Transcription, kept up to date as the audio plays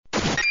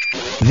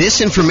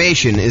This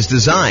information is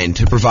designed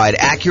to provide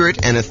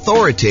accurate and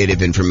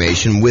authoritative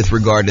information with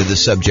regard to the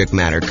subject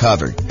matter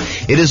covered.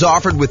 It is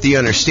offered with the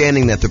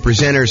understanding that the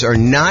presenters are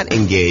not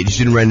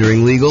engaged in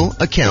rendering legal,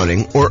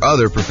 accounting, or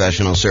other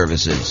professional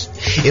services.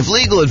 If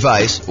legal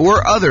advice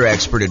or other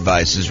expert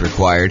advice is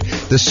required,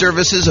 the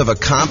services of a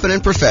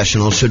competent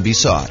professional should be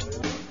sought.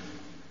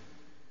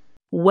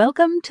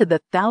 Welcome to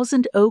the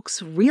Thousand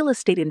Oaks Real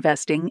Estate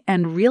Investing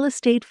and Real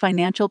Estate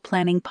Financial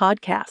Planning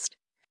Podcast.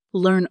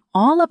 Learn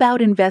all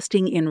about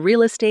investing in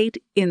real estate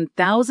in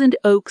Thousand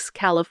Oaks,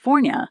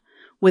 California,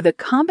 with a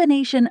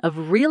combination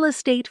of real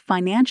estate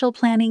financial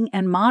planning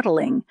and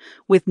modeling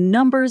with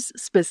numbers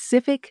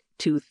specific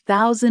to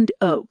Thousand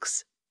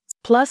Oaks,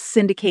 plus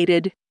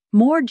syndicated,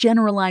 more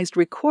generalized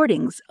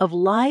recordings of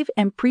live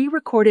and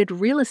pre-recorded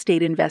real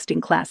estate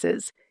investing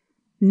classes,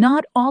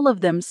 not all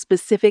of them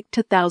specific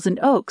to Thousand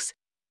Oaks.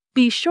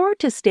 Be sure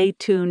to stay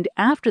tuned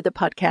after the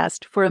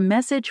podcast for a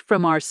message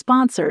from our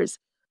sponsors.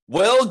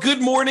 Well,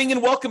 good morning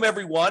and welcome,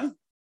 everyone.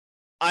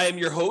 I am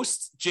your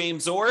host,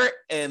 James Orr,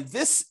 and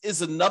this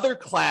is another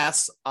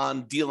class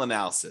on deal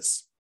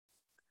analysis.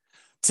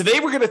 Today,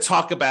 we're going to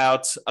talk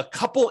about a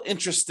couple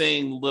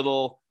interesting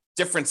little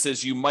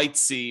differences you might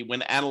see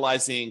when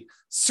analyzing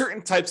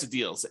certain types of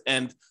deals.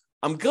 And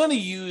I'm going to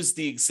use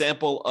the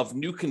example of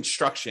new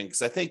construction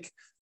because I think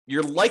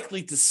you're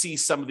likely to see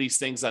some of these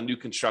things on new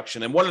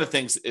construction. And one of the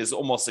things is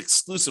almost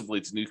exclusively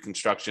to new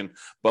construction,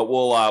 but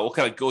we'll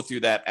kind of go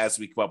through that as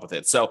we come up with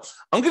it. So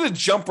I'm going to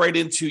jump right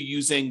into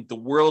using the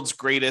world's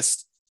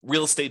greatest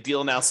real estate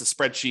deal analysis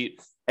spreadsheet.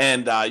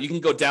 And you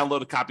can go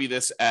download a copy of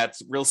this at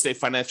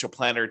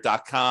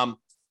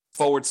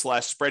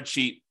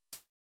realestateFinancialPlanner.com/spreadsheet.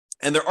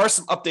 And there are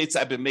some updates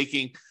I've been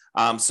making.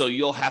 So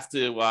you'll have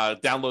to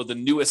download the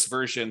newest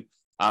version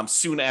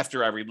soon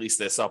after I release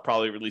this. I'll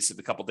probably release it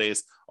in a couple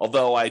days,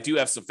 although I do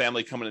have some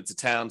family coming into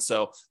town,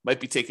 so might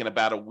be taking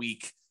about a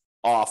week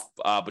off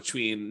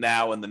between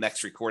now and the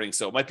next recording.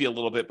 So it might be a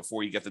little bit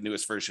before you get the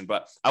newest version,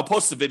 but I'll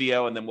post the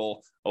video and then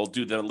we'll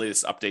do the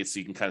latest updates so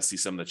you can kind of see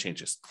some of the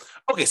changes.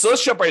 Okay, so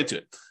let's jump right into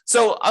it.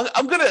 So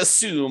I'm going to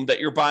assume that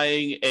you're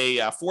buying a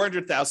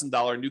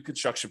 $400,000 new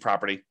construction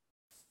property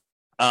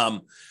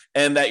and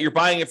that you're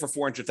buying it for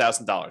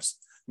 $400,000.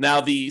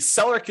 Now, the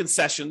seller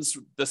concessions,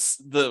 the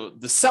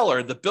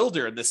seller, the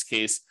builder in this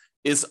case,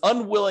 is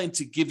unwilling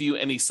to give you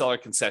any seller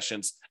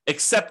concessions,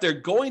 except they're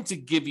going to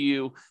give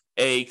you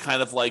a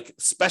kind of like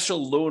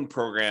special loan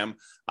program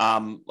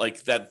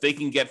like that they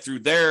can get through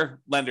their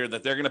lender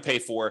that they're going to pay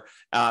for.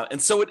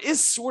 And so it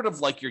is sort of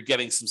like you're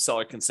getting some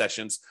seller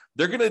concessions.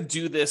 They're going to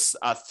do this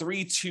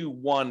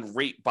 3-2-1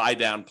 rate buy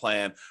down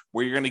plan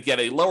where you're going to get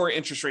a lower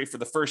interest rate for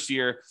the first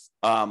year,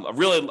 a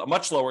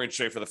much lower interest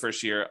rate for the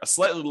first year, a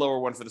slightly lower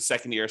one for the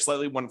second year, a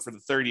slightly one for the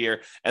third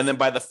year. And then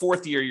by the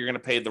fourth year, you're going to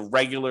pay the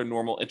regular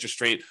normal interest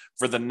rate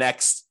for the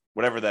next,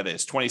 whatever that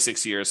is,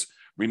 26 years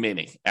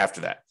remaining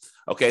after that.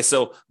 Okay,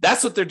 so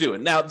that's what they're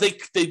doing. Now, they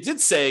did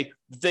say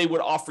they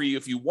would offer you,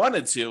 if you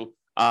wanted to,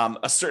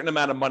 a certain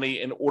amount of money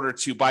in order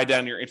to buy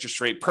down your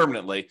interest rate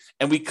permanently.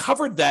 And we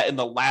covered that in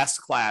the last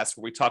class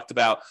where we talked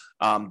about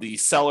the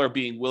seller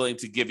being willing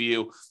to give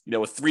you, a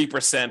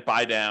 3%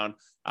 buy down,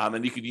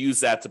 and you could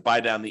use that to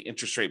buy down the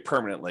interest rate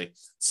permanently.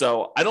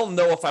 So I don't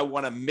know if I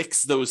want to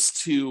mix those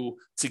two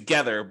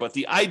together, but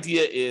the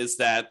idea is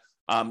that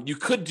you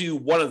could do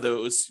one of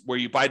those where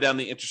you buy down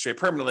the interest rate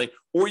permanently,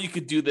 or you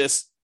could do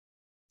this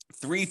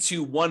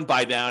 3-2-1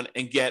 buy down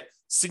and get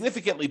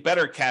significantly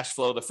better cash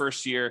flow the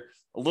first year,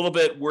 a little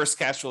bit worse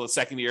cash flow the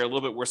second year, a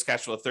little bit worse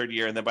cash flow the third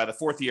year. And then by the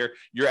fourth year,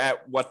 you're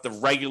at what the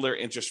regular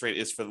interest rate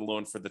is for the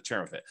loan for the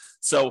term of it.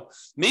 So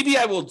maybe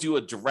I will do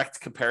a direct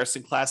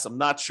comparison class. I'm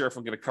not sure if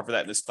I'm going to cover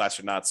that in this class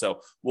or not.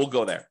 So we'll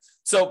go there.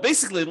 So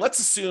basically, let's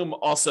assume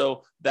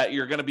also that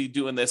you're going to be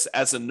doing this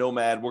as a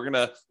nomad. We're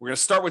going to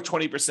start with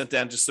 20%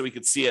 down just so we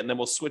can see it. And then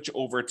we'll switch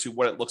over to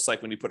what it looks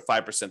like when you put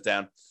 5%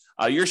 down.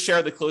 Your share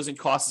of the closing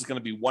cost is going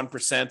to be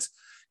 1%.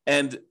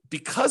 And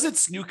because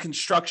it's new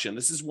construction,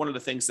 this is one of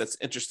the things that's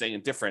interesting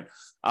and different.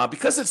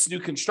 Because it's new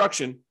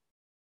construction,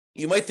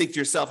 you might think to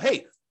yourself,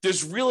 hey,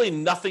 there's really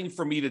nothing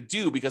for me to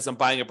do because I'm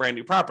buying a brand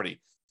new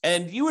property.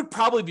 And you would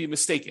probably be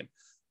mistaken.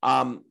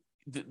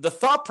 The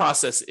thought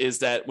process is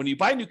that when you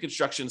buy new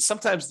construction,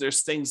 sometimes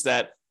there's things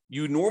that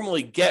you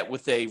normally get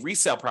with a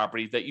resale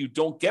property that you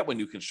don't get with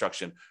new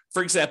construction.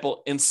 For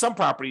example, in some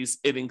properties,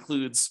 it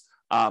includes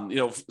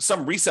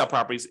some resale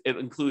properties, it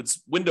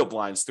includes window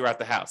blinds throughout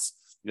the house.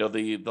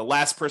 The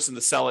last person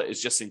to sell it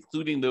is just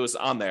including those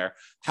on there.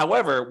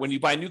 However, when you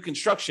buy new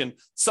construction,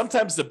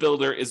 sometimes the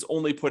builder is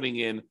only putting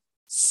in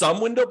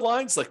some window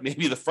blinds, like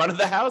maybe the front of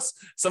the house.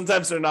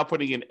 Sometimes they're not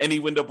putting in any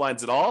window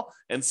blinds at all.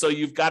 And so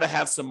you've got to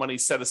have some money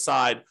set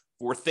aside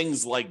for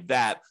things like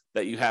that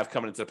you have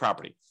coming into the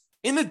property.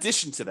 In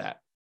addition to that,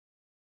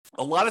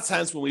 a lot of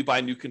times when we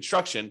buy new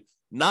construction,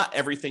 not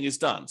everything is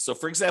done. So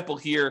for example,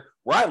 here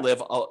where I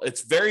live,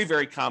 it's very,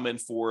 very common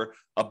for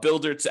a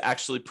builder to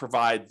actually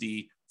provide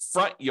the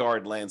front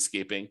yard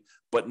landscaping,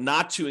 but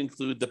not to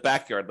include the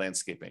backyard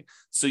landscaping.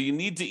 So you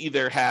need to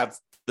either have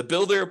The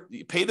builder,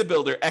 pay the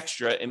builder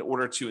extra in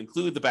order to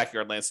include the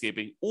backyard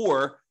landscaping,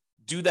 or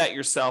do that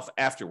yourself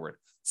afterward.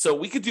 So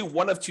we could do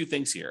one of two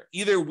things here.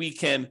 Either we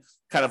can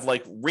kind of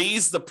like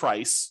raise the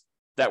price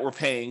that we're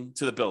paying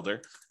to the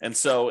builder. And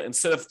so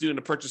instead of doing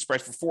a purchase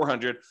price for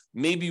 $400,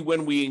 maybe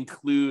when we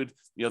include,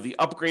 the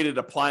upgraded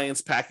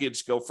appliance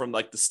package, go from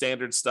like the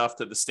standard stuff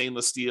to the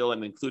stainless steel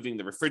and including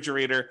the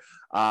refrigerator,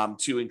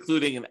 to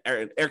including an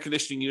air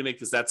conditioning unit,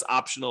 because that's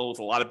optional with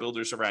a lot of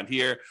builders around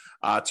here,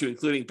 to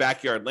including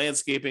backyard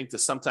landscaping, to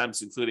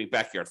sometimes including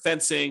backyard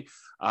fencing,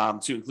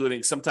 to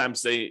including,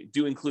 sometimes they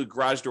do include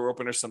garage door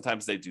openers,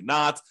 sometimes they do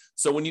not.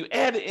 So when you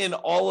add in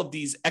all of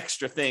these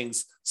extra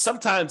things,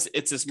 sometimes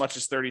it's as much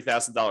as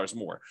 $30,000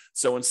 more.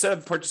 So instead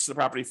of purchasing the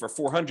property for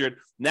 $400,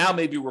 now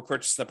maybe we're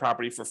purchasing the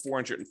property for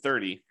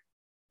 $430.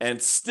 And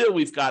still,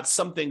 we've got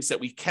some things that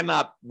we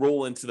cannot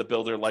roll into the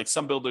builder. Like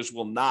some builders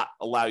will not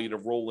allow you to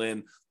roll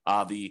in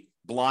the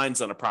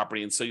blinds on a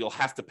property. And so you'll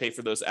have to pay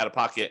for those out of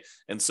pocket.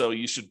 And so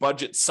you should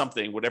budget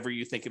something, whatever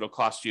you think it'll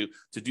cost you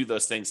to do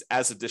those things,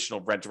 as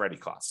additional rent-ready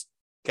costs.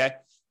 Okay.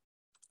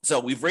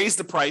 So we've raised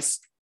the price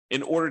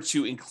in order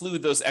to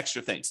include those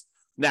extra things.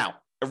 Now,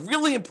 a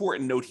really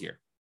important note here.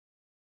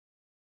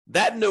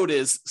 That note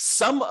is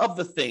some of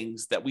the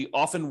things that we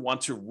often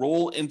want to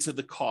roll into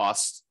the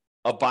cost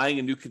of buying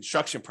a new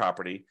construction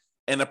property,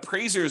 an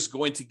appraiser is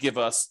going to give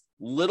us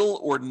little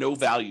or no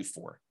value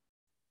for.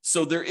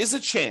 So there is a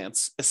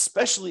chance,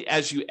 especially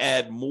as you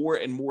add more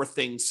and more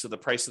things to the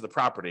price of the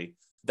property,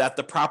 that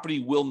the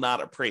property will not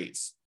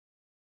appraise.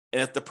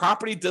 And if the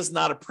property does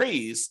not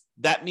appraise,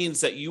 that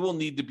means that you will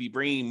need to be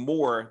bringing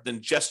more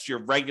than just your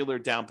regular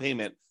down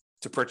payment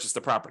to purchase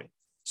the property.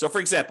 So for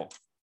example,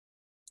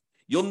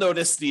 you'll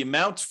notice the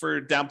amount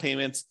for down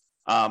payment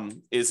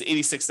is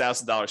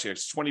 $86,000 here.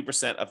 It's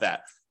 20% of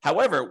that.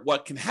 However,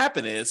 what can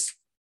happen is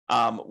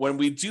when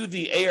we do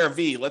the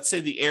ARV, let's say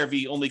the ARV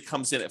only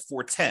comes in at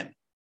 $410.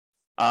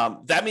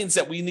 That means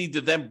that we need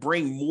to then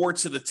bring more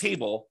to the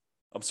table.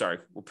 I'm sorry,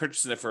 we're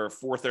purchasing it for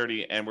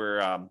 $430 and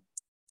we're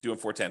doing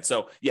 $410.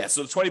 So yeah,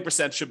 so the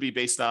 20% should be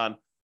based on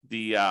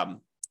the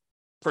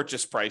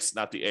purchase price,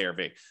 not the ARV.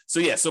 So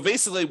yeah, so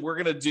basically we're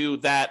going to do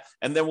that,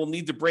 and then we'll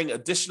need to bring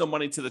additional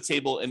money to the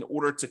table in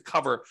order to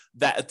cover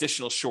that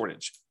additional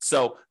shortage.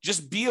 So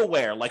just be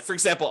aware. Like for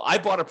example, I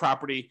bought a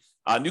property,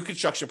 a new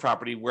construction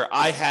property, where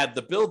I had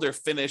the builder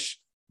finish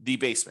the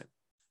basement.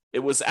 It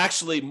was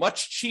actually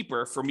much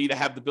cheaper for me to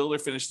have the builder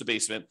finish the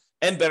basement,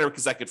 and better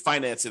because I could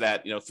finance it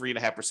at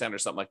 3.5% or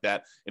something like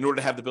that in order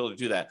to have the builder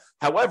do that.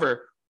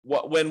 However,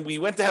 when we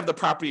went to have the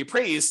property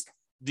appraised,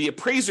 the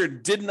appraiser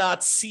did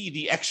not see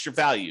the extra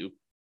value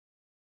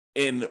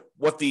in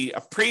what the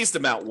appraised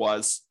amount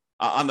was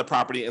on the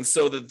property, and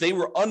so that they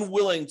were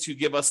unwilling to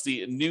give us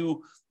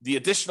the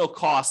additional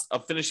cost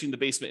of finishing the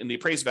basement in the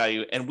appraised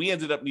value, and we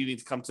ended up needing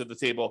to come to the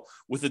table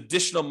with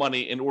additional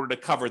money in order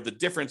to cover the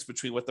difference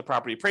between what the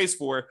property appraised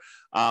for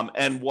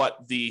and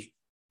what the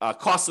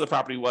cost of the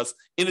property was,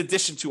 in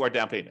addition to our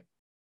down payment.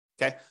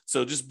 Okay,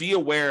 so just be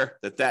aware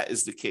that that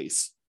is the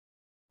case.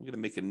 I'm going to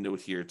make a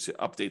note here to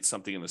update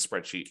something in the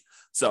spreadsheet,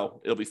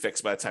 so it'll be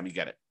fixed by the time you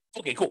get it.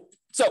 Okay, cool.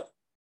 So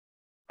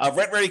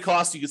rent ready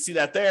cost, you can see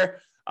that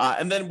there.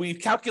 And then we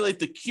calculate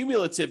the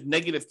cumulative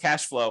negative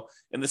cash flow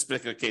in this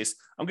particular case.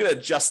 I'm going to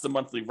adjust the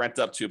monthly rent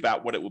up to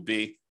about what it would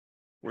be.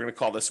 We're going to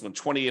call this one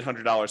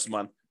 $2,800 a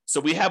month. So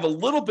we have a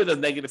little bit of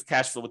negative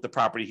cash flow with the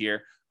property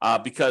here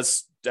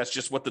because that's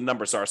just what the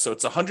numbers are. So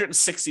it's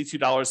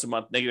 $162 a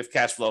month negative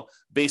cash flow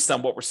based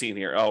on what we're seeing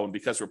here. Oh, and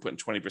because we're putting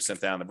 20%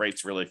 down, the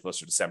rate's really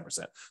closer to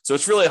 7%. So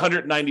it's really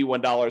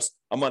 $191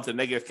 a month in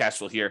negative cash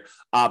flow here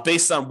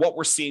based on what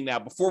we're seeing now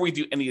before we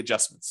do any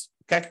adjustments.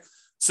 Okay,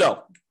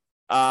 so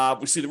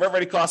we see the rent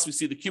ready costs. We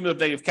see the cumulative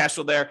negative cash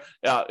flow there.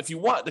 If you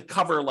want to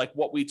cover like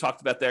what we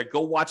talked about there, go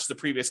watch the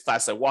previous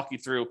class. I walk you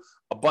through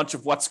a bunch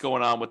of what's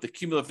going on with the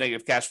cumulative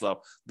negative cash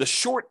flow. The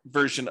short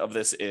version of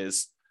this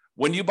is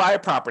when you buy a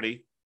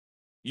property,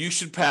 you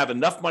should have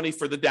enough money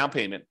for the down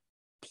payment,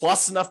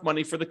 plus enough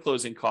money for the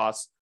closing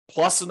costs,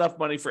 plus enough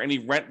money for any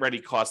rent ready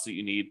costs that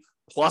you need,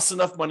 plus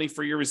enough money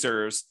for your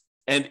reserves.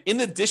 And in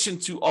addition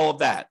to all of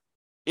that,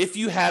 if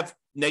you have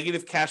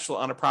negative cash flow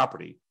on a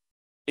property,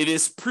 it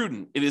is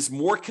prudent, it is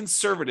more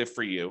conservative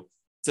for you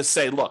to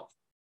say, look,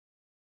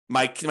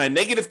 my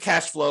negative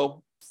cash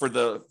flow for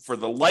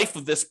the life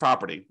of this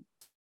property,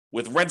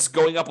 with rents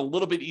going up a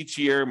little bit each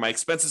year, my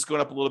expenses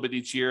going up a little bit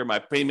each year, my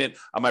payment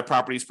on my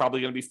property is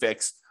probably going to be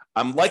fixed.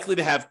 I'm likely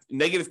to have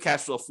negative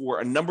cash flow for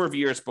a number of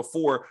years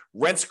before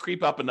rents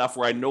creep up enough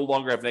where I no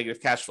longer have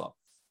negative cash flow.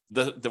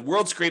 The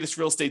world's greatest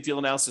real estate deal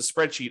analysis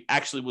spreadsheet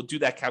actually will do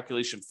that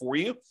calculation for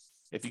you.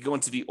 If you go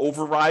into the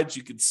overrides,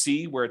 you can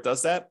see where it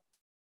does that.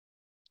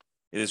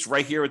 It is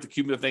right here with the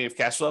cumulative negative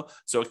cash flow.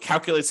 So it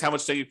calculates how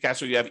much negative cash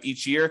flow you have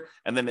each year,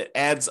 and then it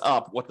adds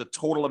up what the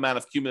total amount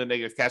of cumulative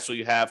negative cash flow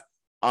you have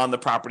on the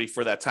property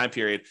for that time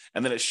period.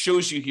 And then it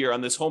shows you here on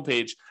this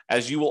homepage,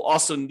 as you will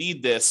also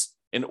need this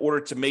in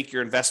order to make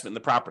your investment in the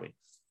property.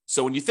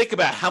 So when you think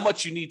about how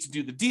much you need to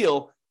do the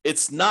deal,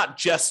 it's not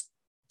just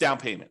down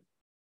payment.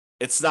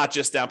 It's not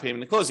just down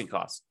payment and closing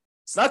costs.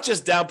 It's not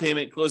just down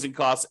payment, closing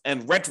costs,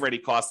 and rent-ready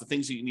costs, the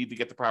things that you need to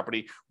get the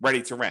property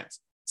ready to rent.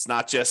 It's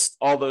not just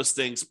all those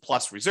things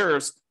plus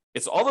reserves.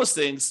 It's all those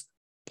things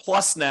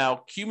plus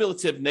now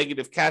cumulative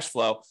negative cash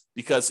flow,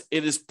 because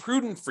it is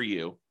prudent for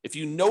you, if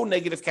you know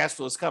negative cash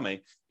flow is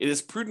coming, it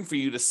is prudent for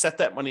you to set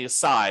that money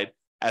aside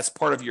as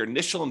part of your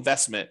initial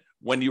investment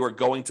when you are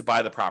going to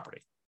buy the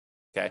property.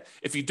 Okay.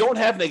 If you don't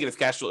have negative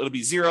cash flow, it'll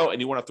be zero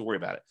and you won't have to worry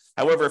about it.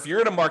 However, if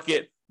you're in a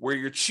market where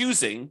you're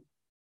choosing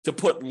to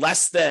put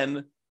less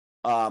than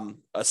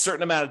a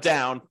certain amount of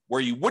down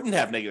where you wouldn't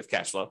have negative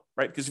cash flow,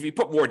 right? Because if you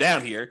put more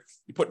down here,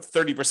 you put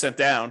 30%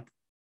 down,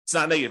 it's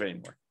not negative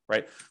anymore,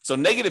 right? So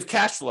negative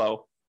cash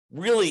flow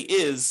really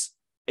is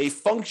a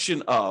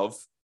function of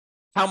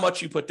how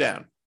much you put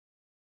down.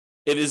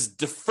 It is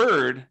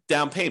deferred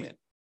down payment.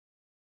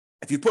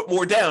 If you put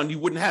more down, you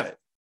wouldn't have it.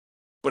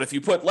 But if you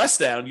put less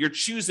down, you're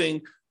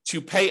choosing to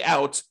pay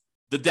out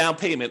the down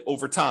payment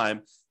over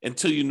time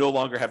until you no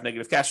longer have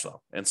negative cash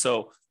flow. And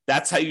so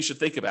that's how you should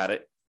think about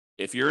it.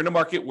 If you're in a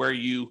market where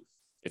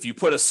if you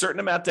put a certain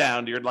amount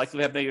down, you're likely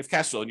to have negative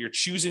cash flow, and you're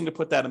choosing to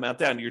put that amount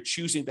down, you're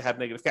choosing to have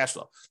negative cash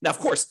flow. Now, of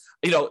course,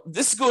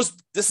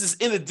 this is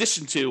in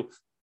addition to,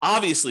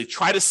 obviously,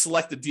 try to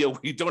select a deal where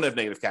you don't have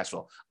negative cash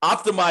flow.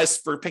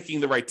 Optimize for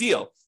picking the right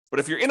deal. But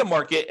if you're in a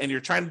market and you're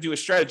trying to do a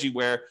strategy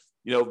where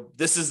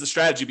this is the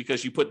strategy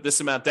because you put this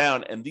amount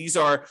down, and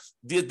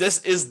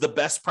this is the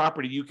best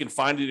property you can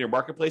find in your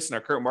marketplace in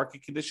our current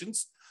market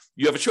conditions,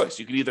 you have a choice.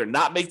 You can either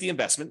not make the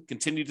investment,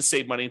 continue to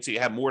save money until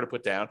you have more to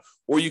put down,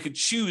 or you could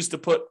choose to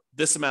put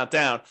this amount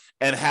down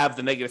and have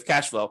the negative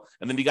cash flow.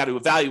 And then you got to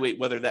evaluate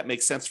whether that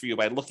makes sense for you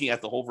by looking at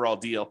the overall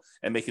deal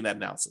and making that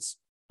analysis.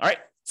 All right.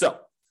 So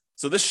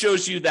this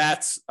shows you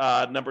that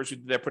numbers. We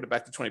did there, put it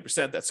back to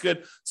 20%. That's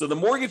good. So the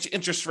mortgage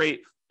interest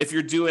rate, if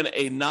you're doing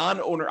a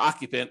non-owner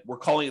occupant, we're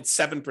calling it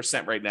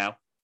 7% right now.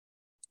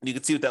 And you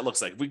can see what that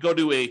looks like. If we go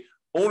to a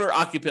owner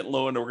occupant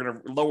loan, we're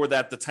going to lower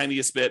that the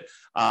tiniest bit,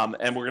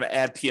 and we're going to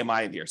add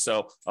PMI in here.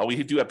 So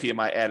we do have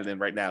PMI added in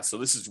right now. So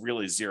this is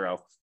really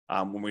zero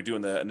when we're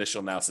doing the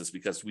initial analysis,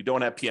 because we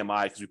don't have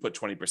PMI because we put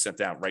 20%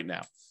 down right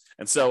now.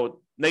 And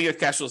so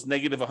negative cash flow is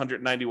negative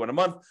 $191 a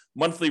month.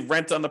 Monthly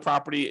rent on the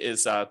property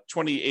is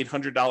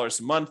 $2,800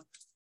 a month.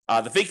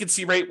 The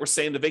vacancy rate, we're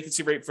saying the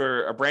vacancy rate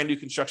for a brand new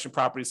construction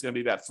property is going to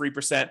be about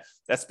 3%.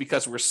 That's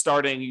because we're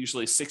starting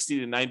usually 60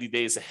 to 90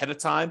 days ahead of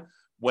time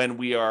when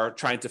we are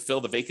trying to fill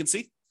the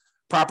vacancy.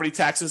 Property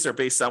taxes are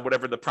based on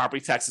whatever the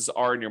property taxes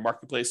are in your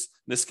marketplace.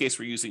 In this case,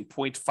 we're using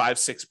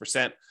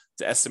 0.56%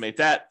 to estimate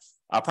that.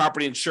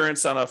 Property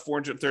insurance on a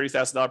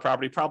 $430,000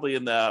 property, probably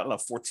in the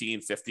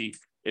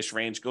 $1,450-ish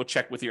range. Go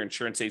check with your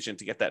insurance agent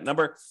to get that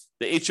number.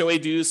 The HOA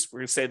dues,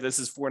 we're going to say this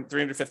is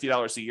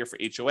 $350 a year for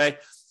HOA.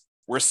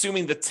 We're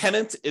assuming the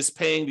tenant is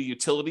paying the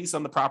utilities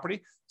on the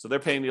property. So they're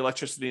paying the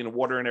electricity and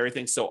water and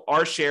everything. So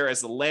our share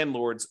as the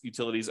landlord's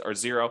utilities are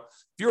zero.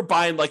 If you're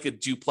buying like a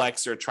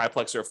duplex or a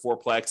triplex or a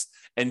fourplex,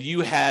 and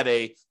you had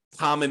a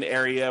common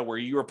area where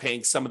you were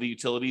paying some of the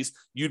utilities,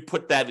 you'd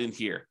put that in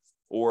here.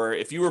 Or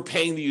if you were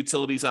paying the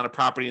utilities on a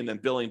property and then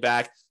billing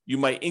back, you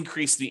might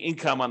increase the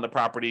income on the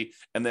property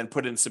and then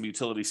put in some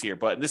utilities here.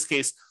 But in this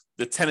case,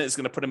 the tenant is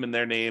going to put them in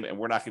their name, and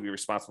we're not going to be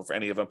responsible for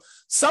any of them.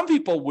 Some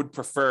people would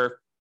prefer,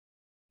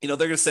 they're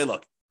going to say,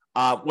 look,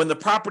 when the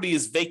property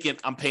is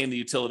vacant, I'm paying the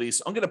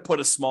utilities. I'm going to put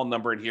a small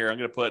number in here. I'm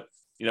going to put,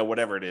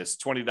 whatever it is,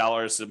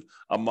 $20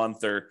 a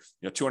month or,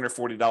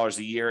 $240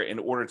 a year in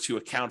order to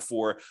account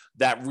for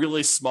that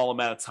really small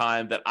amount of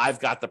time that I've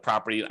got the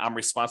property and I'm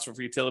responsible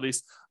for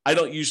utilities. I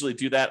don't usually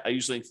do that. I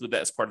usually include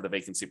that as part of the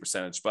vacancy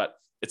percentage, but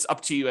it's up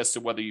to you as to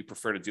whether you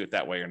prefer to do it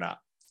that way or not.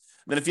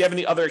 And then if you have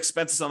any other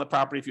expenses on the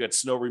property, if you had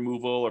snow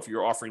removal, or if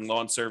you're offering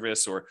lawn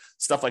service or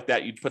stuff like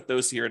that, you'd put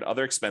those here in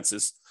other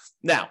expenses.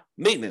 Now,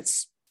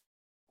 maintenance.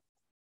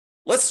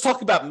 Let's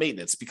talk about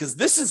maintenance, because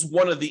this is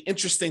one of the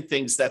interesting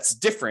things that's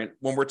different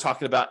when we're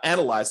talking about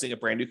analyzing a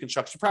brand new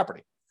construction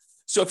property.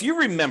 So if you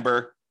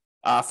remember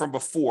from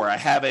before, I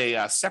have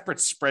a separate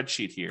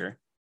spreadsheet here.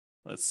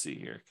 Let's see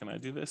here. Can I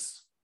do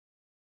this?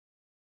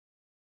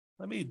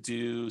 Let me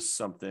do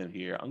something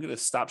here. I'm going to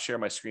stop sharing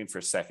my screen for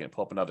a second and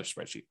pull up another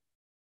spreadsheet.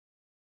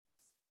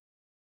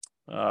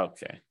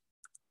 Okay.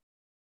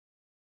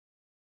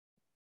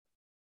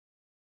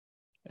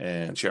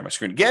 And share my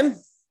screen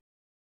again.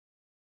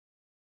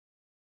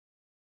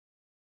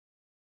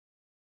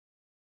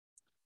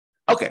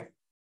 Okay.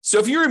 So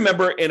if you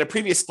remember in a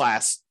previous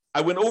class,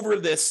 I went over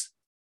this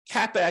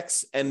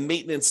CapEx and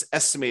maintenance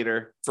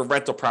estimator for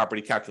rental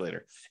property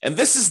calculator. And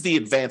this is the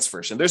advanced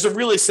version. There's a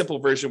really simple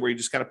version where you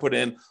just kind of put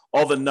in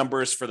all the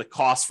numbers for the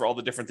cost for all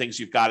the different things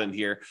you've got in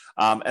here.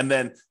 And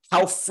then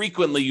how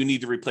frequently you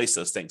need to replace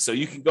those things. So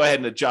you can go ahead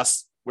and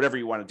adjust whatever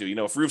you want to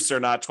do. If roofs are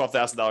not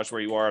 $12,000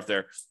 where you are, if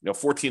they're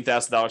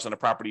 $14,000 on a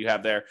property you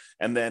have there,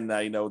 and then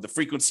the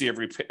frequency of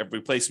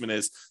replacement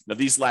is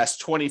these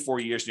last 24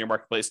 years in your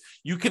marketplace,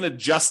 you can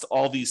adjust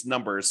all these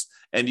numbers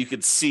and you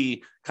can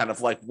see kind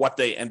of like what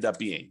they end up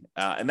being,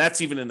 and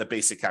that's even in the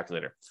basic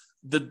calculator.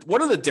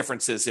 One of the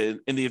differences in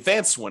the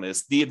advanced one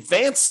is the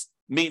advanced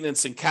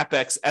maintenance and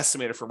CapEx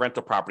estimator for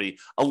rental property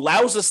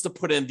allows us to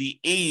put in the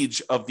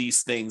age of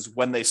these things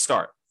when they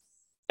start.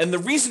 And the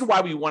reason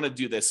why we want to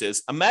do this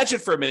is, imagine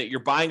for a minute you're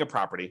buying a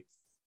property,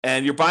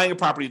 and you're buying a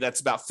property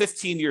that's about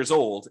 15 years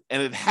old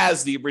and it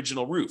has the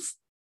original roof.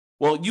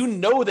 Well, you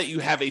know that you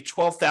have a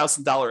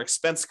 $12,000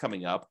 expense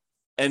coming up,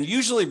 and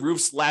usually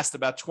roofs last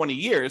about 20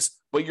 years,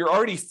 but you're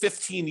already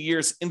 15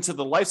 years into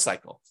the life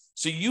cycle.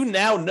 So you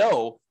now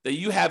know that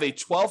you have a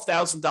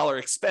 $12,000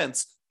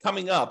 expense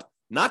coming up,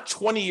 not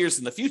 20 years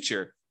in the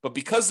future, but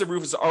because the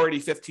roof is already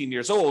 15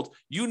 years old,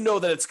 you know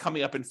that it's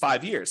coming up in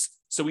 5 years.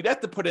 So we'd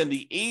have to put in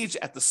the age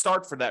at the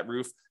start for that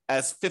roof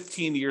as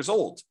 15 years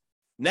old.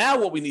 Now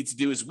what we need to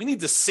do is we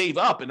need to save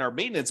up in our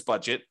maintenance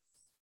budget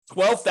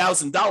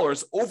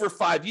 $12,000 over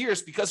 5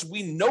 years because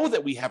we know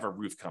that we have a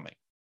roof coming,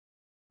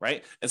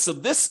 right? And so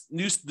the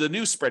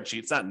new spreadsheet,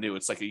 it's not new,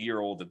 it's like a year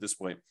old at this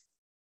point.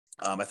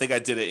 I think I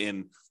did it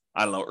in,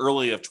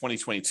 early of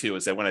 2022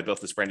 is that when I built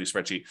this brand new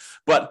spreadsheet.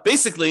 But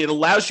basically, it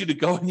allows you to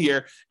go in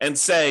here and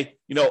say,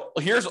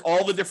 here's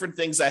all the different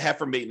things I have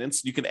for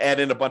maintenance. You can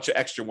add in a bunch of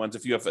extra ones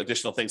if you have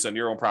additional things on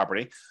your own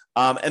property.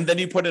 And then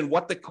you put in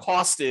what the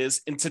cost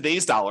is in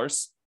today's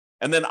dollars.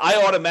 And then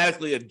I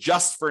automatically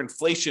adjust for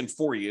inflation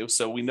for you.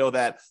 So we know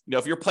that,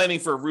 if you're planning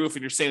for a roof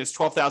and you're saying it's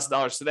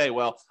 $12,000 today,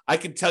 well, I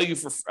can tell you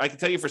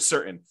for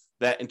certain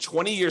that in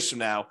 20 years from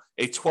now,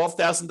 a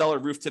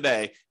 $12,000 roof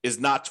today is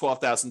not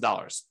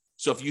 $12,000.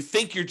 So if you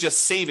think you're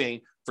just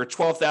saving for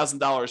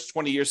 $12,000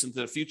 20 years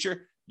into the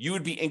future, you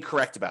would be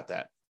incorrect about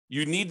that.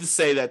 You need to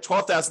say that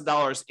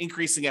 $12,000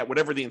 increasing at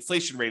whatever the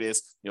inflation rate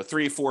is,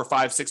 3, 4,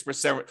 5,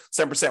 6%,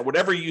 7%,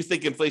 whatever you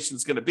think inflation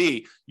is going to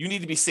be, you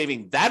need to be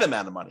saving that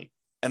amount of money,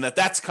 and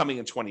that's coming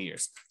in 20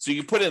 years. So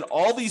you put in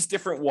all these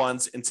different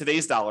ones in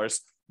today's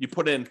dollars. You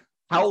put in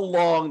how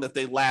long that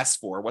they last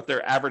for, what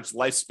their average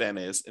lifespan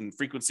is in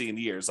frequency in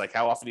years, like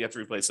how often you have to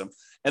replace them.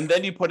 And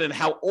then you put in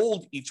how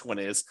old each one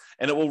is,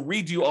 and it will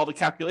redo all the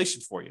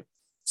calculations for you.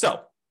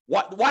 So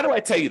why do I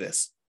tell you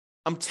this?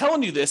 I'm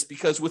telling you this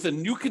because with a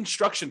new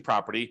construction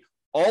property,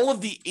 all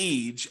of the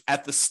age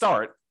at the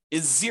start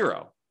is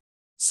 0.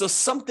 So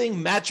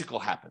something magical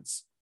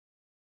happens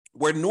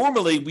where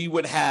normally we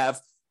would have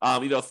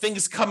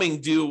things coming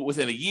due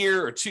within a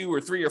year or 2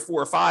 or 3 or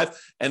 4 or 5,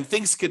 and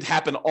things could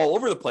happen all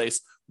over the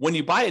place. When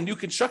you buy a new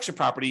construction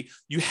property,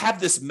 you have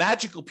this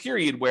magical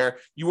period where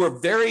you're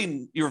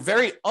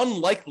very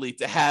unlikely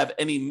to have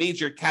any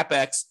major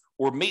CapEx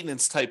or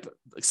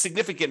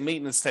significant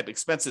maintenance type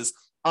expenses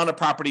on a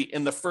property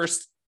in the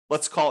first,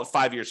 let's call it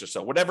 5 years or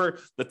so, whatever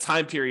the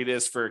time period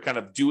is for kind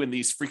of doing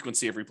these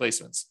frequency of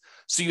replacements.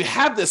 So you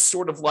have this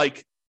sort of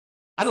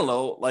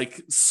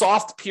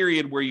soft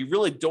period where you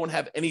really don't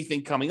have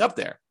anything coming up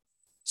there.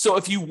 So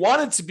if you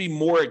wanted to be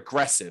more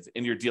aggressive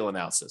in your deal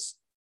analysis,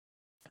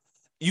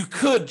 you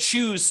could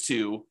choose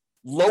to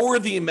lower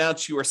the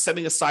amounts you are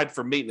setting aside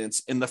for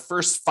maintenance in the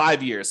first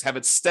 5 years, have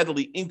it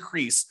steadily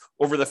increase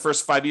over the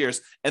first 5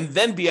 years, and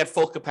then be at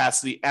full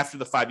capacity after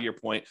the 5-year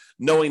point,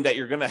 knowing that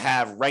you're going to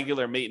have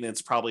regular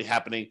maintenance probably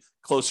happening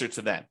closer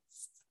to then.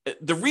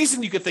 The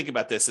reason you could think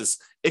about this is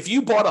if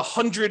you bought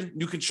 100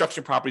 new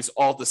construction properties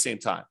all at the same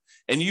time,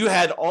 and you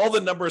had all the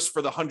numbers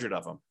for the 100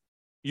 of them,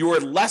 you are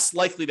less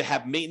likely to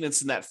have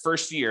maintenance in that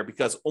first year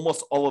because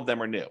almost all of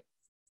them are new.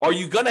 Are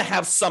you going to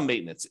have some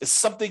maintenance? Is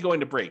something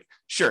going to break?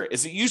 Sure.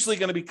 Is it usually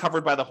going to be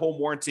covered by the home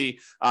warranty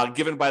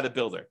given by the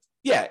builder?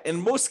 Yeah,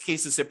 in most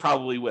cases, it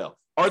probably will.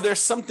 Are there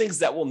some things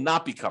that will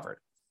not be covered?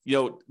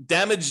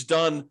 Damage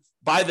done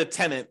by the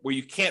tenant where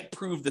you can't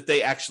prove that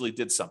they actually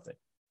did something,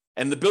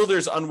 and the builder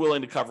is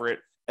unwilling to cover it,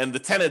 and the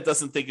tenant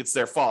doesn't think it's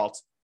their fault.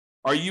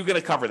 Are you going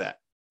to cover that?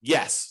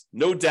 Yes,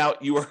 no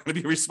doubt you are going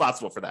to be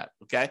responsible for that.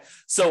 Okay.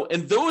 So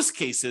in those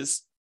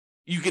cases,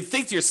 you could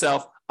think to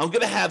yourself, I'm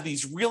going to have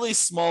these really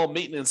small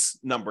maintenance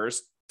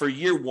numbers for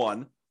year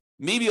 1,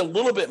 maybe a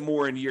little bit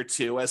more in year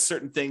 2, as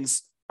certain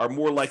things are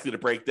more likely to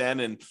break then.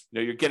 And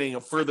you're getting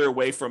further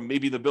away from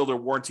maybe the builder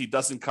warranty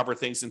doesn't cover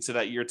things into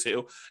that year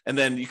 2. And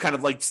then you kind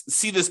of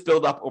see this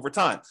build up over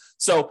time.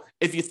 So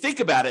if you think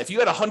about it, if you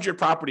had 100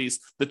 properties,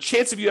 the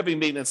chance of you having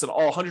maintenance in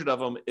all 100 of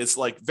them is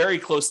very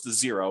close to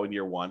 0 in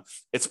year 1.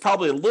 It's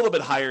probably a little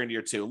bit higher in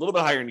year 2, a little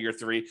bit higher in year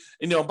 3.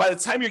 And by the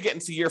time you're getting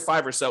to year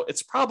 5 or so,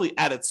 it's probably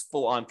at its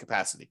full on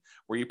capacity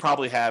where you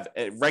probably have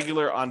a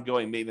regular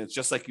ongoing maintenance,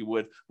 just like you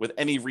would with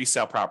any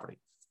resale property.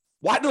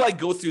 Why do I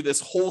go through this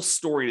whole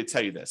story to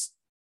tell you this?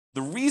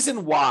 The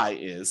reason why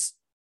is,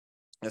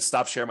 let's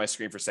stop sharing my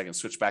screen for a second,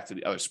 switch back to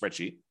the other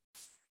spreadsheet.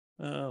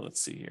 Let's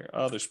see here,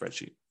 other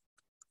spreadsheet.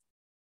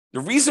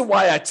 The reason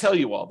why I tell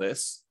you all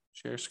this,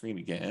 share screen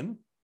again,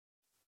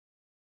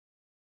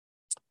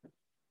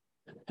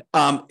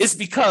 is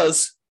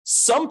because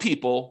some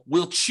people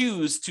will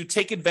choose to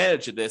take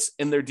advantage of this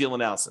in their deal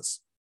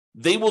analysis.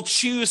 They will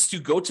choose to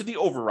go to the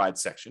override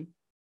section.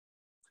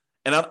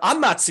 And I'm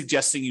not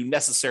suggesting you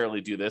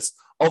necessarily do this,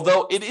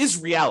 although it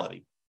is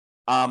reality.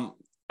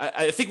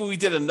 I think when we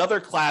did another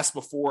class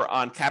before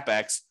on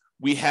CapEx,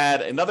 we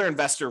had another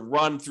investor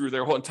run through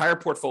their whole entire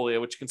portfolio,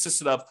 which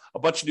consisted of a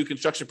bunch of new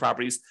construction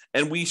properties.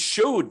 And we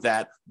showed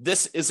that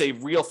this is a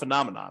real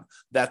phenomenon,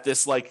 that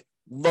this like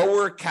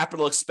lower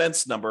capital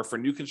expense number for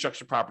new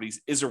construction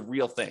properties is a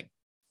real thing.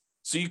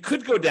 So you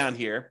could go down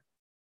here.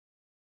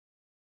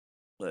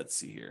 Let's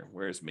see here.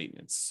 Where's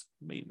maintenance?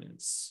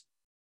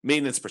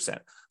 Maintenance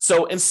percent.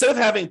 So instead of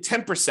having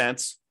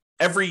 10%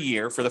 every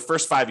year for the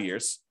first 5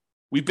 years,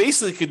 we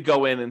basically could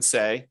go in and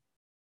say,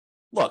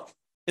 look,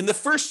 in the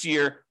first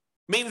year,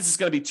 maintenance is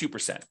going to be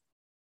 2%.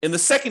 In the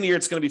second year,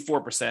 it's going to be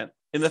 4%.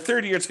 In the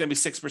third year, it's going to be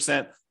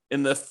 6%.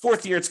 In the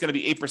fourth year, it's going to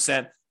be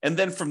 8%. And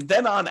then from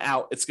then on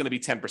out, it's going to be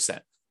 10%.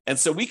 And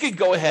so we could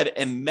go ahead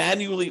and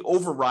manually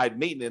override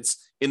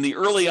maintenance in the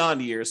early on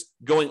years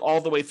going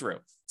all the way through.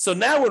 So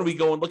now when we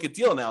go and look at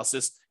deal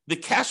analysis, the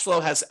cash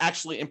flow has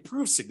actually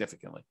improved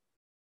significantly,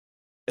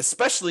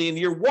 especially in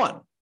year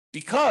one,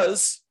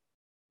 because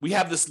we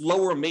have this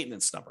lower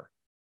maintenance number.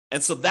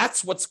 And so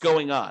that's what's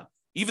going on.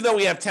 Even though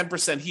we have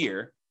 10%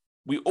 here,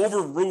 we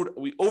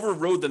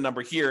overrode the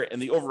number here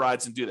and the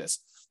overrides and do this.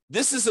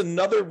 This is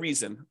another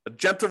reason, a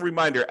gentle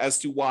reminder as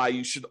to why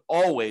you should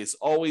always,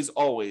 always,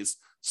 always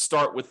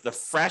start with the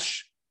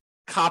fresh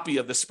copy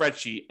of the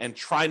spreadsheet and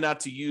try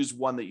not to use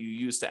one that you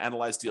used to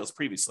analyze deals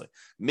previously.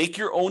 Make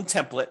your own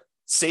template,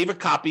 save a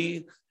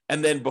copy,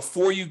 and then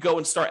before you go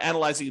and start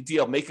analyzing a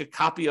deal, make a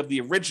copy of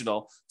the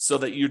original so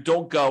that you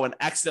don't go and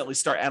accidentally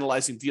start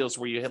analyzing deals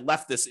where you had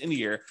left this in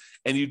here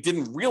and you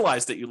didn't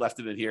realize that you left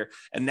it in here.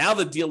 And now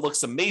the deal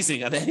looks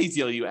amazing on any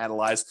deal you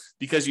analyze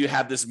because you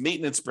have this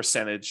maintenance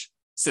percentage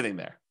sitting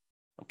there.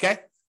 Okay?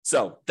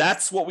 So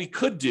that's what we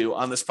could do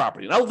on this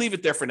property. And I'll leave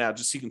it there for now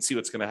just so you can see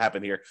what's going to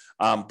happen here.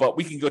 But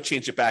we can go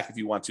change it back if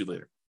you want to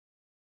later.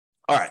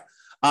 All right.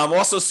 I'm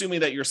also assuming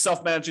that you're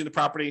self-managing the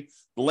property.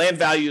 The land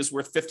value is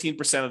worth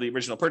 15% of the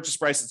original purchase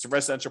price. It's a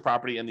residential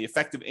property, and the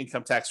effective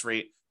income tax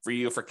rate for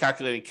you for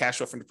calculating cash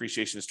flow from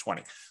depreciation is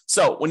 20.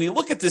 So when you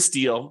look at this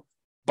deal,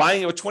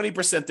 buying it with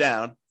 20%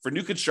 down for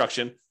new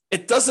construction,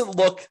 it doesn't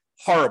look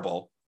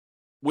horrible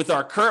with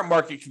our current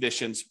market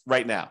conditions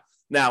right now.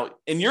 Now,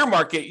 in your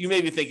market, you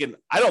may be thinking,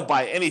 I don't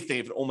buy anything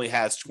if it only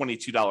has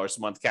 $22 a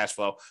month cash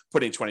flow,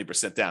 putting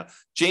 20% down.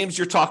 James,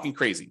 you're talking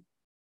crazy.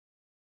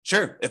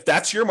 Sure, if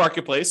that's your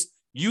marketplace,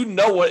 you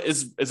know what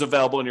is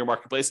available in your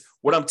marketplace.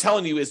 What I'm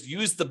telling you is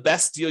use the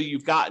best deal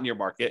you've got in your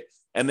market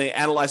and they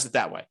analyze it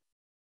that way.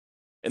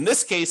 In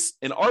this case,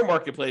 in our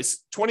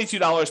marketplace,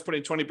 $22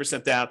 putting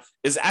 20% down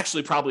is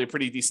actually probably a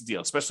pretty decent deal,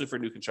 especially for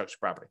new construction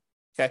property.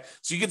 Okay,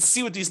 so you can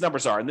see what these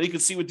numbers are, and then you can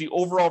see what the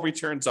overall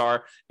returns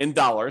are in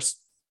dollars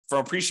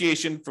from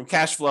appreciation, from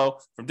cash flow,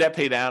 from debt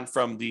pay down,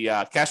 from the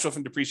cash flow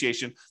from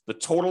depreciation, the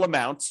total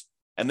amount.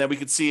 And then we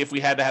could see if we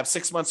had to have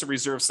 6 months of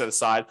reserves set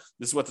aside,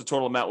 this is what the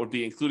total amount would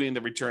be, including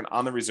the return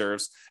on the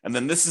reserves. And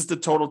then this is the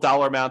total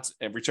dollar amount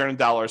and return in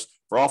dollars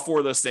for all four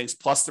of those things,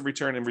 plus the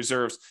return in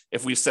reserves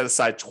if we set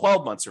aside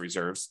 12 months of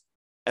reserves.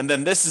 And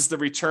then this is the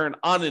return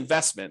on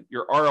investment,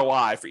 your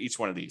ROI for each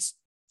one of these.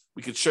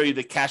 We could show you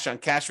the cash on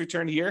cash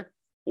return here,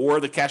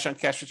 or the cash on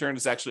cash return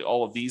is actually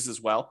all of these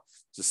as well.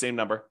 It's the same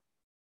number.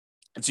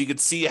 And so you can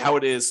see how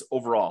it is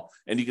overall.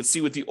 And you can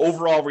see what the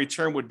overall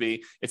return would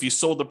be if you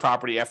sold the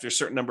property after a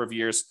certain number of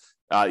years.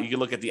 You can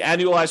look at the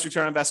annualized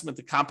return on investment,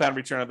 the compound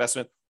return on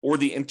investment, or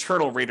the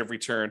internal rate of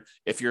return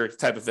if you're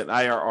type of an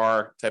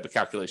IRR type of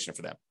calculation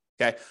for them.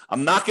 Okay.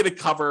 I'm not going to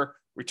cover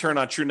return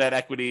on true net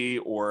equity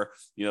or,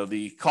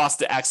 the cost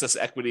to access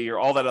equity or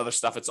all that other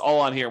stuff. It's all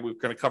on here. We're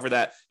going to cover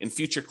that in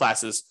future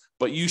classes,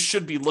 but you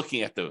should be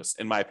looking at those,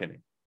 in my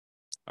opinion.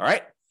 All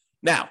right.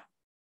 Now,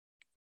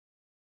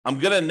 I'm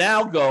going to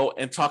now go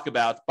and talk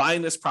about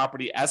buying this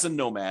property as a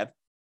nomad.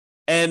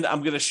 And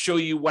I'm going to show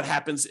you what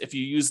happens if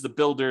you use the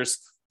builder's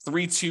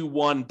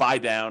 3-2-1 buy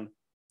down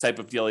type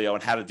of dealio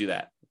and how to do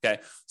that.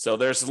 Okay. So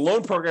there's a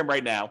loan program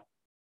right now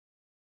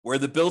where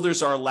the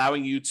builders are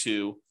allowing you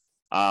to,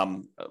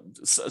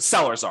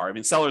 sellers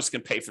are, sellers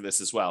can pay for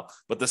this as well,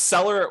 but the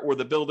seller or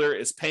the builder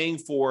is paying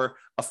for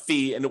a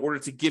fee in order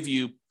to give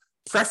you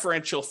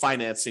preferential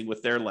financing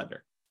with their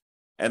lender.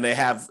 And they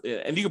have,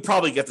 and you can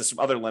probably get this from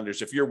other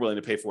lenders if you're willing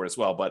to pay for it as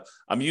well. But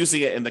I'm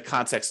using it in the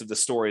context of the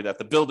story that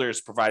the builder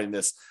is providing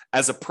this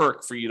as a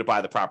perk for you to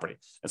buy the property.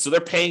 And so they're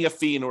paying a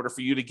fee in order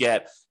for you to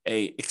get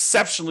a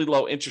exceptionally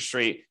low interest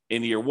rate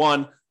in year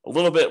one, a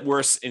little bit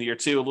worse in year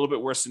two, a little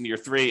bit worse in year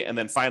three, and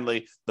then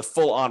finally the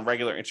full on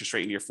regular interest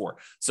rate in year four.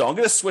 So I'm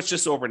going to switch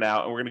this over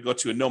now and we're going to go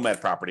to a nomad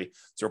property.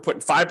 So we're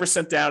putting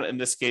 5% down in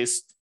this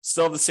case,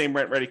 still have the same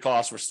rent ready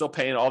costs. We're still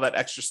paying all that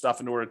extra stuff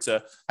in order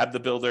to have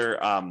the builder,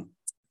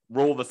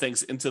 roll the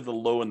things into the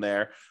loan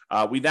there.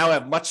 We now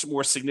have much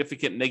more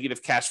significant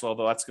negative cash flow,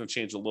 though that's going to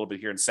change a little bit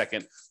here in a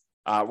second.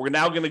 We're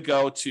now going to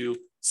go to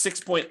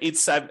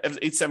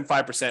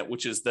 6.875%,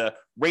 which is the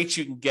rate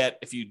you can get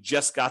if you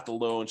just got the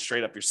loan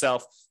straight up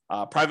yourself.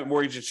 Private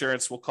mortgage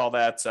insurance, we'll call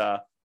that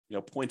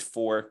 0.4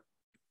 or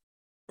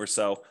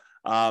so.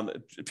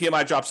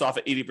 PMI drops off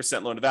at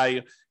 80% loan to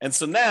value. And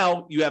so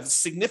now you have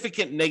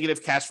significant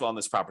negative cash flow on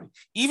this property,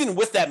 even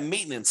with that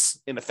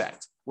maintenance in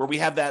effect, where we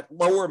have that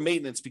lower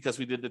maintenance because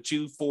we did the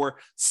 2, 4,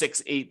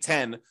 6, 8,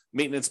 10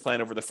 maintenance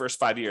plan over the first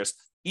 5 years.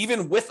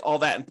 Even with all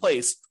that in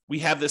place, we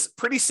have this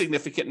pretty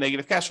significant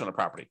negative cash flow on the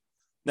property.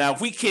 Now,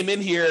 if we came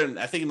in here, and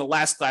I think in the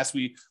last class,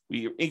 we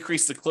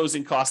increased the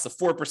closing cost to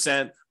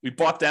 4%. We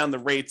brought down the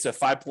rate to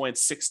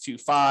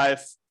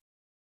 5.625.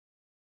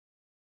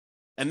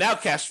 And now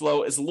cash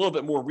flow is a little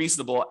bit more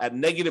reasonable at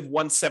negative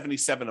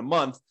 177 a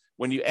month.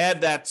 When you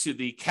add that to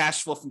the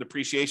cash flow from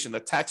depreciation, the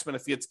tax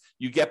benefits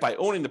you get by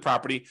owning the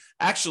property,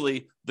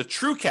 actually the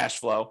true cash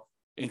flow,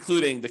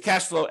 including the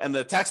cash flow and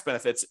the tax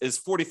benefits, is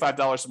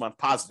 $45 a month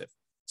positive.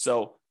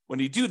 So when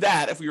you do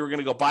that, if we were going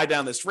to go buy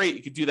down this rate,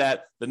 you could do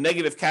that. The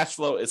negative cash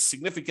flow is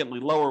significantly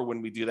lower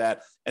when we do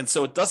that. And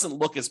so it doesn't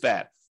look as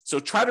bad. So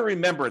try to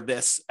remember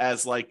this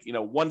as like,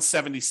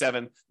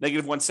 177,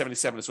 negative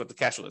 177 is what the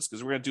cash flow is,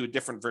 because we're going to do a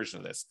different version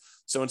of this.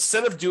 So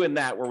instead of doing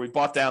that, where we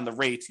bought down the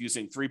rate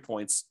using 3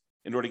 points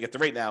in order to get the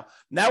rate now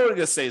what we're going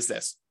to say is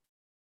this.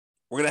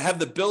 We're going to have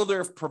the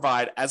builder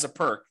provide as a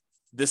perk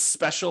this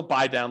special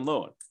buy down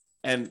loan.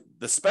 And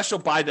the special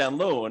buy down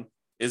loan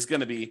is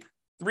going to be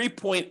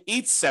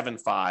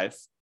 3.875,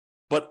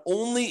 but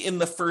only in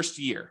the first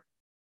year.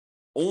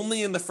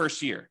 Only in the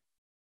first year.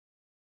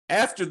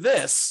 After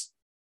this,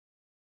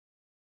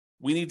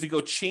 we need to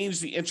go change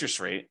the interest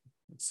rate.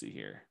 Let's see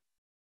here.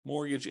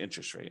 Mortgage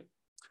interest rate.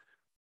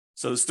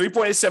 So it's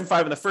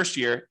 3.875 in the first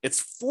year.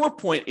 It's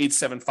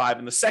 4.875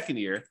 in the second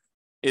year.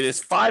 It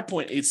is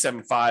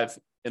 5.875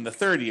 in the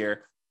third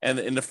year. And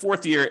in the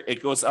fourth year,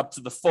 it goes up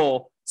to the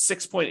full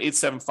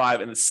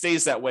 6.875, and it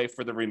stays that way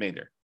for the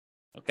remainder.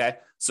 Okay,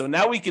 so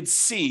now we could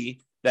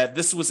see that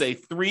this was a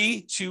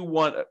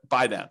 3-2-1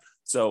 buy down.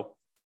 So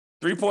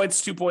 3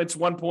 points, 2 points,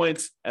 1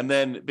 point, and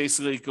then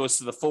basically it goes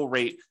to the full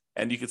rate,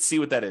 and you can see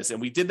what that is. And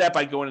we did that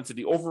by going into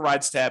the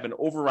overrides tab and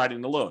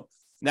overriding the loan.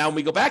 Now, when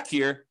we go back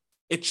here,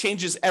 it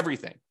changes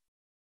everything.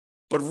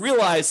 But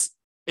realize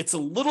it's a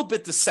little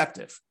bit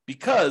deceptive,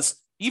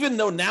 because even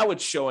though now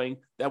it's showing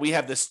that we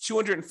have this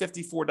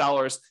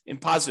 $254 in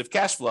positive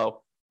cash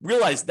flow,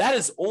 realize that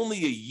is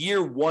only a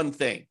year one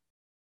thing.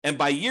 And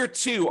by year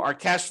two, our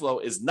cash flow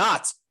is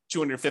not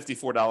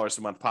 $254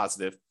 a month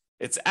positive.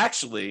 It's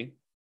actually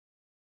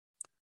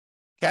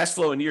cash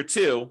flow in year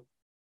two,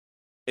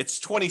 it's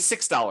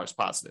 $26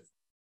 positive,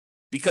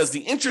 because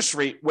the interest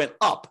rate went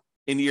up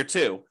in year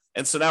two.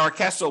 And so now our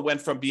cash flow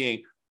went from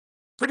being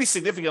pretty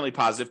significantly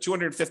positive,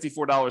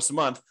 $254 a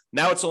month.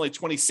 Now it's only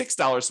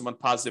 $26 a month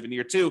positive in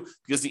year two,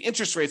 because the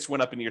interest rates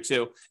went up in year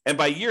two. And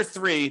by year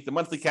three, the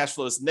monthly cash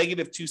flow is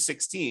negative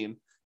 $216.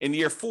 In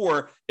year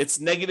four, it's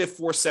negative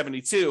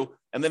 $472.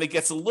 And then it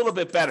gets a little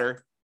bit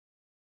better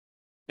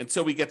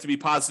until we get to be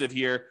positive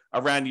here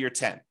around year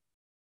 10.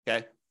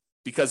 Okay.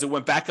 Because it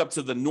went back up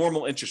to the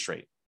normal interest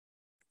rate.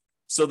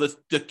 So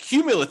the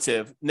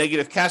cumulative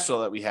negative cash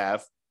flow that we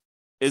have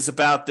is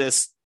about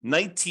this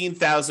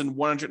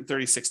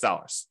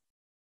 $19,136.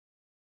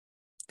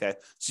 Okay.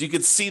 So you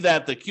can see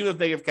that the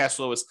cumulative negative cash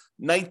flow is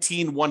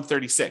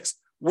 $19,136.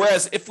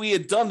 Whereas if we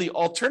had done the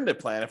alternative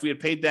plan, if we had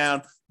paid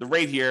down the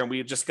rate here and we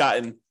had just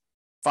gotten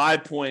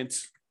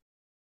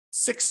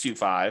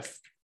 5.625,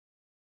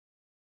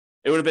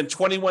 it would have been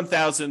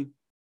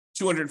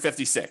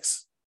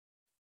 $21,256.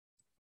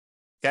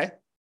 Okay.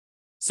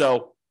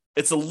 So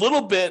it's a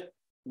little bit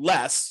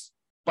less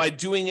by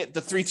doing it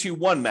the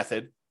 3-2-1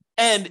 method.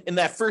 And in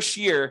that first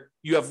year,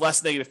 you have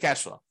less negative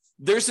cash flow.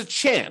 There's a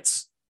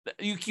chance,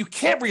 you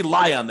can't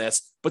rely on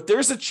this, but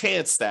there's a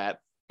chance that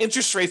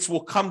interest rates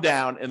will come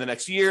down in the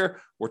next year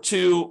or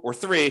 2 or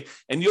 3,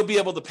 and you'll be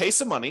able to pay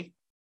some money.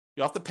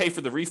 You'll have to pay for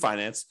the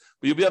refinance,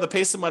 but you'll be able to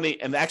pay some money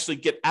and actually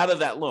get out of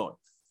that loan.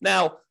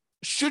 Now,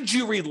 should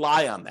you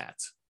rely on that?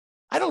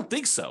 I don't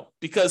think so,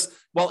 because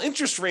while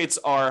interest rates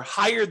are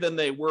higher than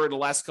they were in the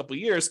last couple of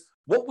years,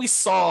 what we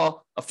saw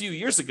a few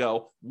years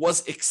ago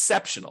was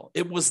exceptional.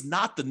 It was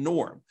not the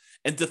norm.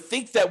 And to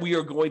think that we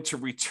are going to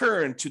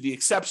return to the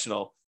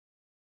exceptional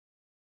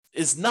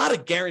is not a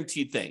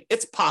guaranteed thing.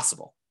 It's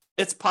possible.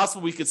 It's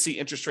possible we could see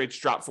interest rates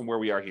drop from where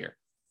we are here.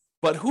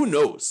 But who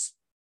knows?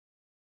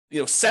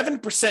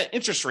 7%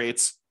 interest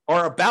rates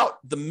are about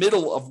the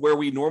middle of where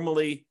we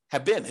normally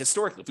have been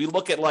historically. If we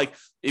look at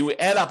if we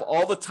add up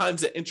all the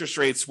times that interest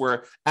rates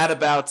were at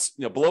about,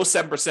 below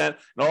 7% and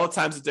all the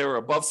times that they were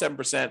above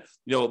 7%,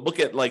 look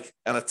at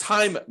on a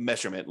time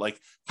measurement,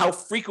 how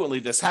frequently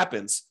this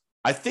happens.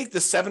 I think the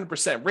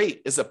 7%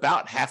 rate is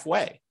about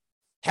halfway.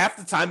 Half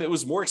the time it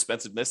was more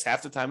expensive than this,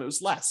 half the time it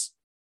was less.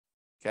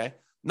 Okay.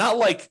 Not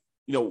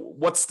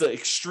what's the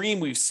extreme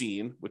we've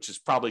seen, which is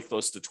probably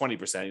close to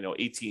 20%,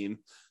 18,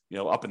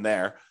 up in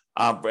there.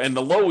 And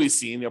the low we've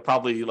seen,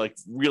 probably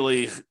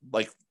really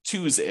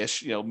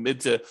twos-ish, mid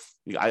to,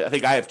 I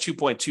think I have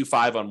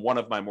 2.25 on one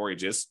of my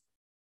mortgages.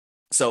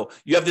 So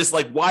you have this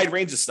wide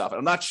range of stuff. And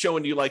I'm not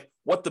showing you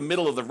what the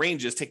middle of the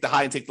range is, take the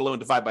high and take the low and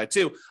divide by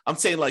 2. I'm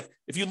saying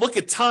if you look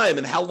at time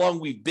and how long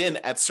we've been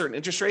at certain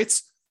interest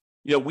rates,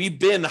 we've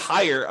been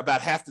higher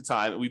about half the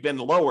time. We've been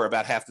lower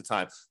about half the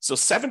time. So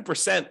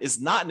 7%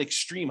 is not an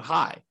extreme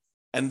high.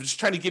 And I'm just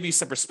trying to give you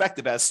some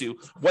perspective as to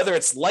whether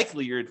it's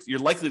likely you're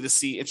likely to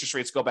see interest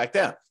rates go back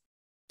down.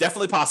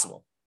 Definitely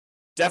possible.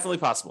 Definitely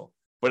possible.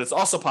 But it's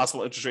also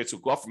possible interest rates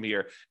will go up from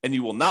here and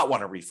you will not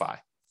want to refi.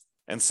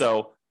 And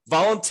so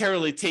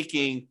voluntarily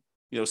taking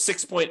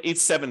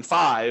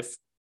 6.875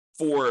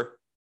 for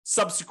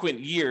subsequent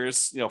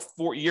years,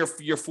 for year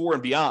 4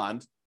 and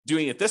beyond,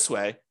 doing it this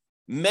way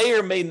may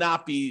or may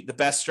not be the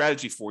best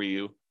strategy for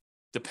you,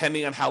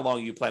 depending on how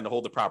long you plan to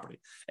hold the property.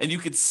 And you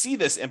can see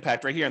this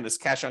impact right here in this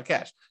cash on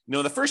cash.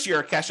 In the first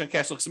year, cash on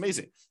cash looks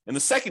amazing. In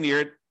the second year,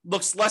 it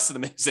looks less than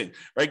amazing,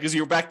 right? Because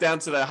you're back down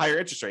to the higher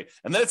interest rate.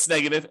 And then it's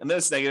negative, and then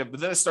it's negative, but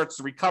then it starts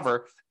to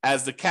recover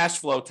as the cash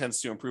flow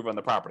tends to improve on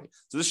the property.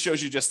 So this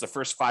shows you just the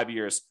first 5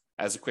 years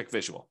as a quick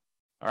visual.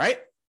 All right?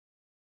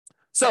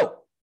 So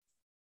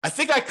I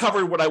think I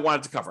covered what I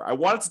wanted to cover. I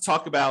wanted to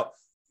talk about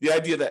the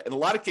idea that in a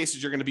lot of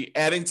cases, you're going to be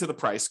adding to the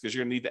price because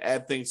you're going to need to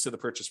add things to the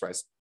purchase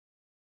price.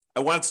 I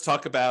wanted to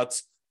talk about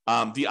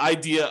the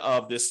idea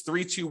of this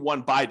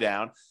 3-2-1 buy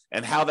down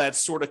and how that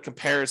sort of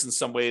compares in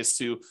some ways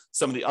to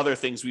some of the other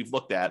things we've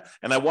looked at.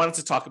 And I wanted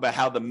to talk about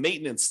how the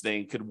maintenance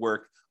thing could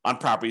work on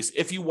properties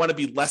if you want to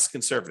be less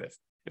conservative.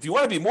 If you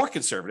want to be more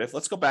conservative,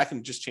 let's go back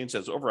and just change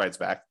those overrides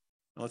back.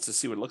 And let's just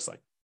see what it looks like.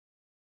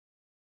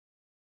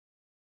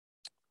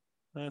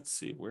 Let's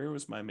see, where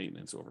was my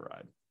maintenance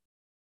override?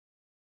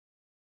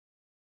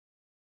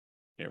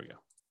 Here we go.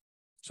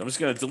 So I'm just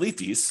going to delete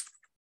these.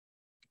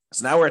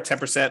 So now we're at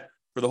 10%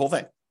 for the whole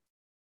thing.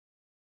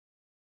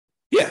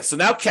 Yeah, so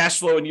now cash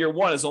flow in year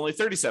 1 is only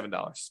 $37.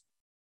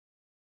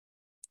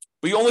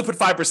 But you only put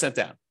 5%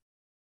 down.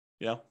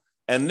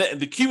 And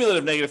the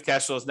cumulative negative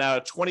cash flow is now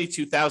at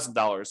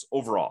 $22,000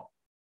 overall,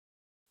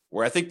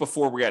 where I think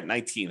before we were at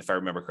 19, if I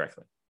remember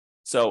correctly.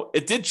 So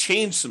it did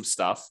change some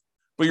stuff,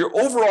 but your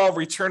overall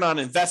return on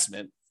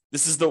investment,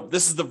 this is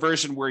the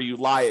version where you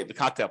lie at the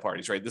cocktail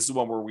parties, right? This is the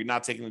one where we're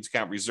not taking into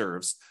account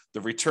reserves.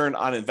 The return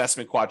on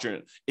investment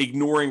quadrant,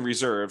 ignoring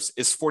reserves,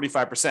 is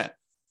 45%.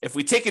 If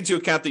we take into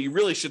account that you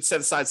really should set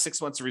aside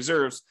 6 months of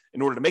reserves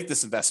in order to make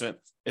this investment,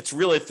 it's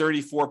really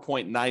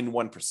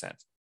 34.91%.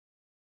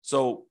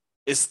 So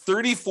is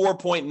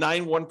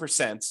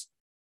 34.91%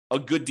 a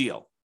good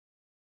deal?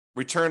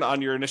 Return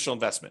on your initial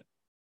investment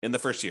in the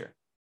first year?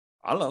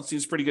 I don't know.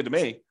 Seems pretty good to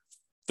me.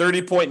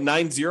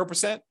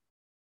 30.90%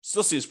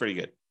 still seems pretty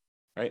good,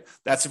 right?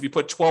 That's if you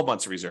put 12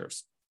 months of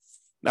reserves.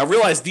 Now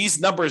realize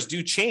these numbers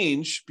do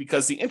change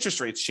because the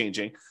interest rate's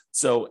changing.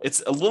 So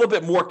it's a little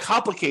bit more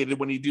complicated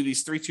when you do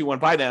these 3-2-1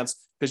 buy downs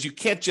because you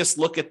can't just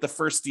look at the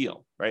first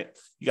deal, right?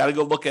 You got to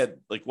go look at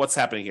like what's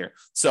happening here.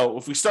 So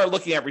if we start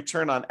looking at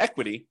return on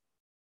equity,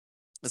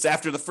 it's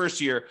after the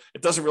first year,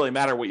 it doesn't really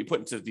matter what you put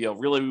into the deal.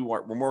 Really,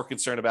 we're more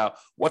concerned about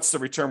what's the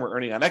return we're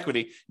earning on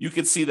equity. You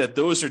can see that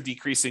those are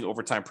decreasing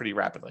over time pretty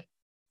rapidly,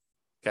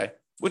 okay?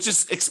 Which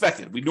is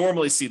expected. We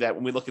normally see that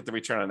when we look at the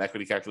return on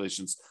equity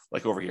calculations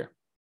like over here.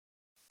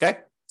 Okay,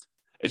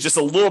 it's just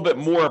a little bit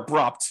more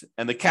abrupt,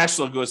 and the cash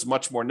flow goes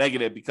much more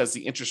negative because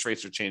the interest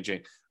rates are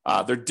changing.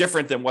 They're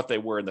different than what they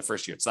were in the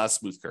first year. It's not a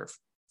smooth curve.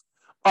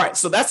 All right,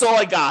 so that's all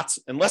I got.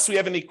 Unless we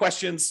have any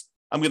questions,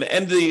 I'm going to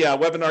end the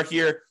webinar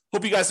here.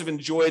 Hope you guys have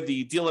enjoyed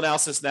the deal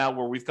analysis now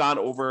where we've gone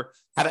over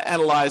how to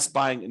analyze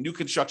buying a new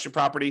construction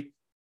property.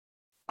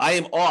 I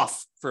am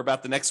off for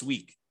about the next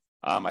week.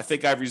 I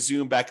think I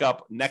resume back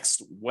up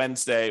next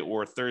Wednesday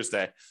or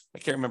Thursday. I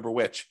can't remember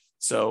which.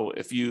 So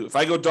if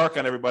I go dark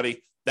on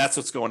everybody, that's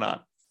what's going on.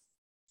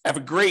 Have a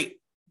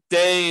great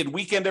day and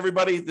weekend,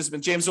 everybody. This has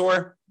been James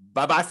Orr.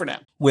 Bye-bye for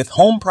now. With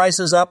home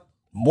prices up,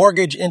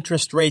 mortgage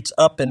interest rates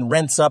up, and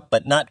rents up,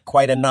 but not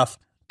quite enough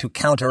to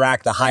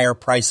counteract the higher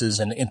prices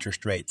and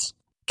interest rates,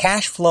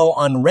 cash flow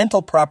on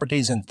rental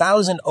properties in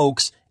Thousand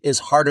Oaks is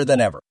harder than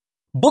ever.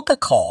 Book a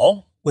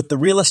call with the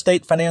Real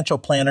Estate Financial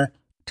Planner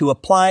to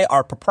apply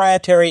our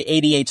proprietary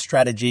 88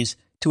 strategies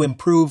to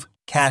improve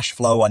cash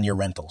flow on your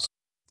rentals.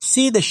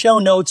 See the show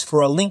notes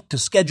for a link to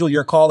schedule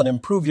your call and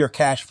improve your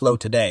cash flow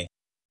today.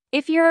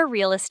 If you're a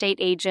real estate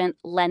agent,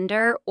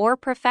 lender, or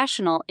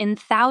professional in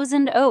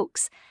Thousand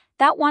Oaks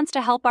that wants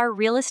to help our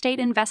real estate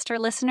investor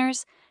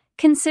listeners,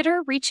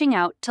 consider reaching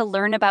out to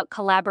learn about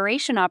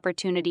collaboration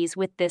opportunities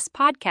with this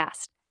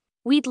podcast.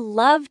 We'd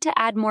love to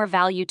add more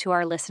value to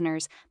our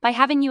listeners by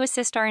having you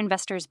assist our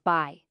investors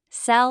buy,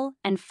 sell,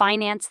 and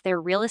finance their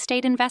real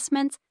estate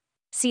investments.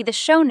 See the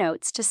show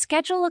notes to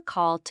schedule a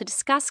call to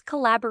discuss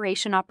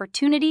collaboration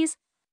opportunities